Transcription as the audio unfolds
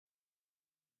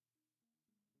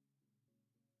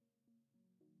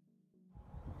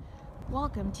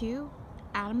Welcome to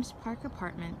Adams Park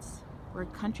Apartments, where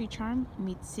country charm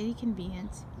meets city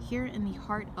convenience here in the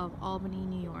heart of Albany,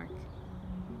 New York.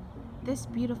 This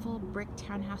beautiful brick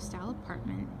townhouse-style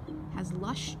apartment has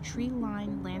lush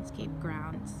tree-lined landscape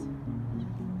grounds.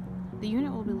 The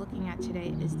unit we'll be looking at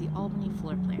today is the Albany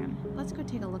floor plan. Let's go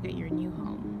take a look at your new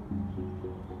home.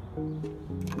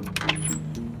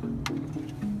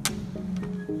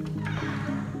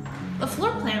 The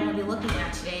floor plan we'll be looking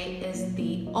at today is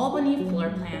the Albany floor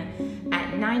plan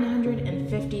at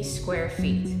 950 square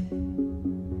feet.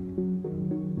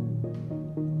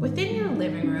 Within your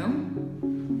living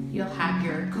room, you'll have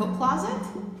your coat closet,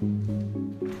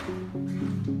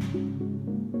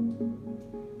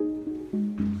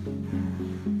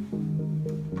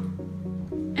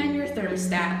 and your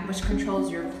thermostat, which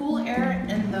controls your cool air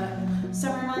in the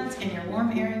summer months and your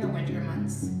warm air in the winter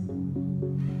months.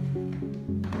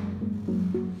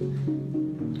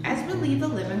 As we leave the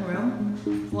living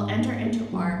room, we'll enter into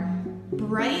our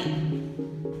bright,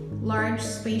 large,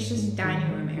 spacious dining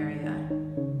room area.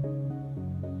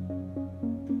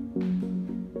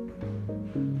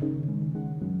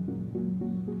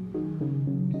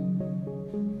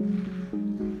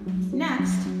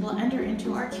 Next, we'll enter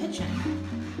into our kitchen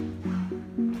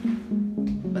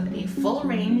with a full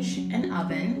range and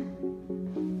oven,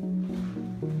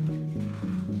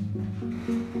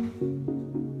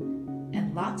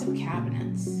 lots of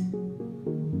cabinets.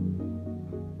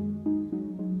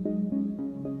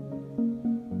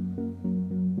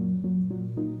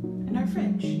 And our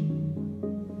fridge.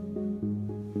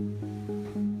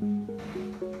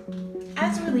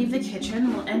 As we leave the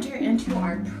kitchen, we'll enter into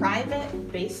our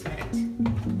private basement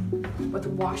with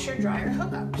washer-dryer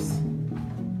hookups.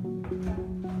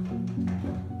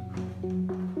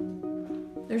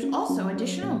 There's also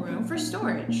additional room for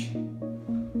storage.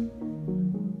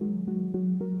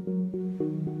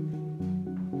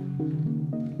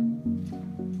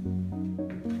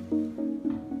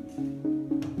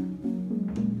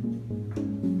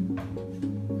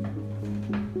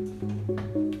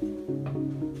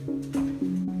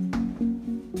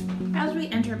 As we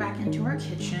enter back into our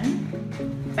kitchen,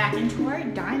 back into our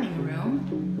dining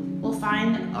room, we'll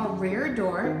find a rear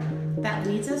door that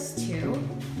leads us to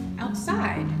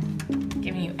outside,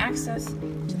 giving you access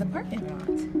to the parking lot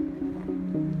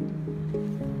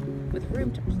with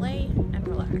room to play and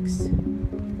relax.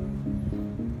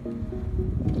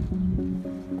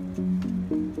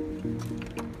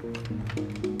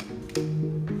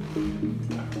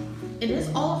 It is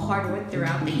all hardwood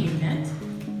throughout the unit.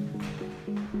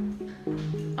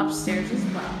 Upstairs as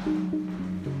well.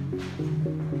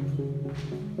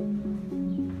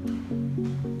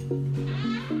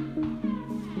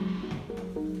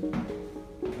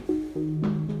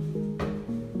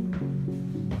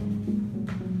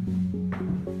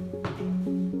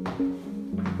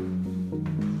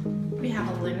 We have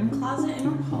a linen closet in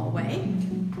our hallway.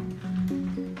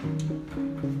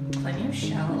 Plenty of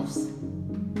shelves.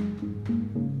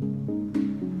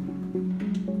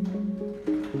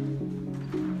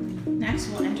 Next,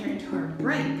 we'll enter into our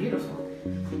bright, beautiful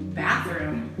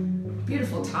bathroom.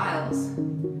 Beautiful tiles.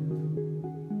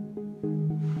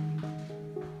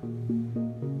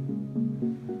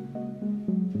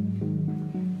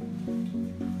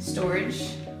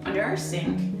 Storage under our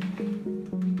sink.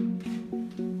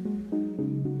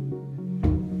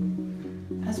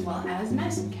 As well as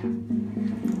medicine cabinet.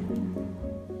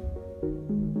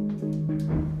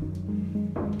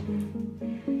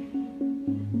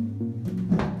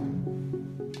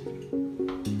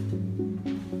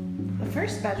 The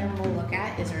first bedroom we'll look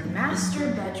at is our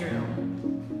master bedroom.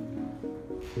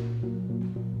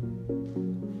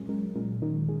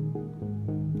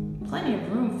 Plenty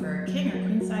of room for a king or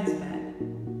queen size bed.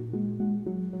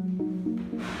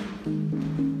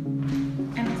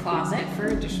 And a closet for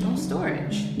additional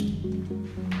storage.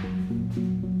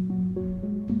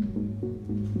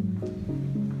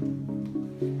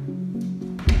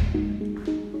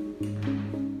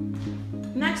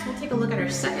 Next, we'll take a look at our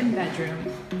second bedroom.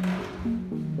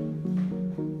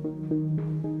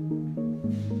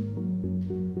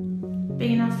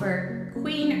 Big enough for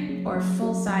queen or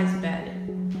full-size bed.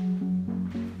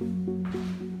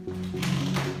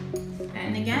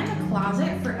 And again, a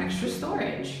closet for extra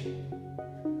storage.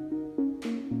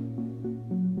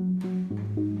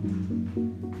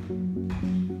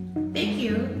 Thank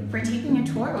you for taking a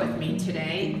tour with me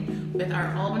today with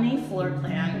our Albany floor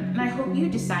plan, and I hope you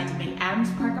decide to make Adams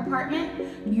Park Apartment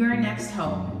your next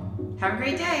home. Have a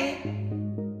great day!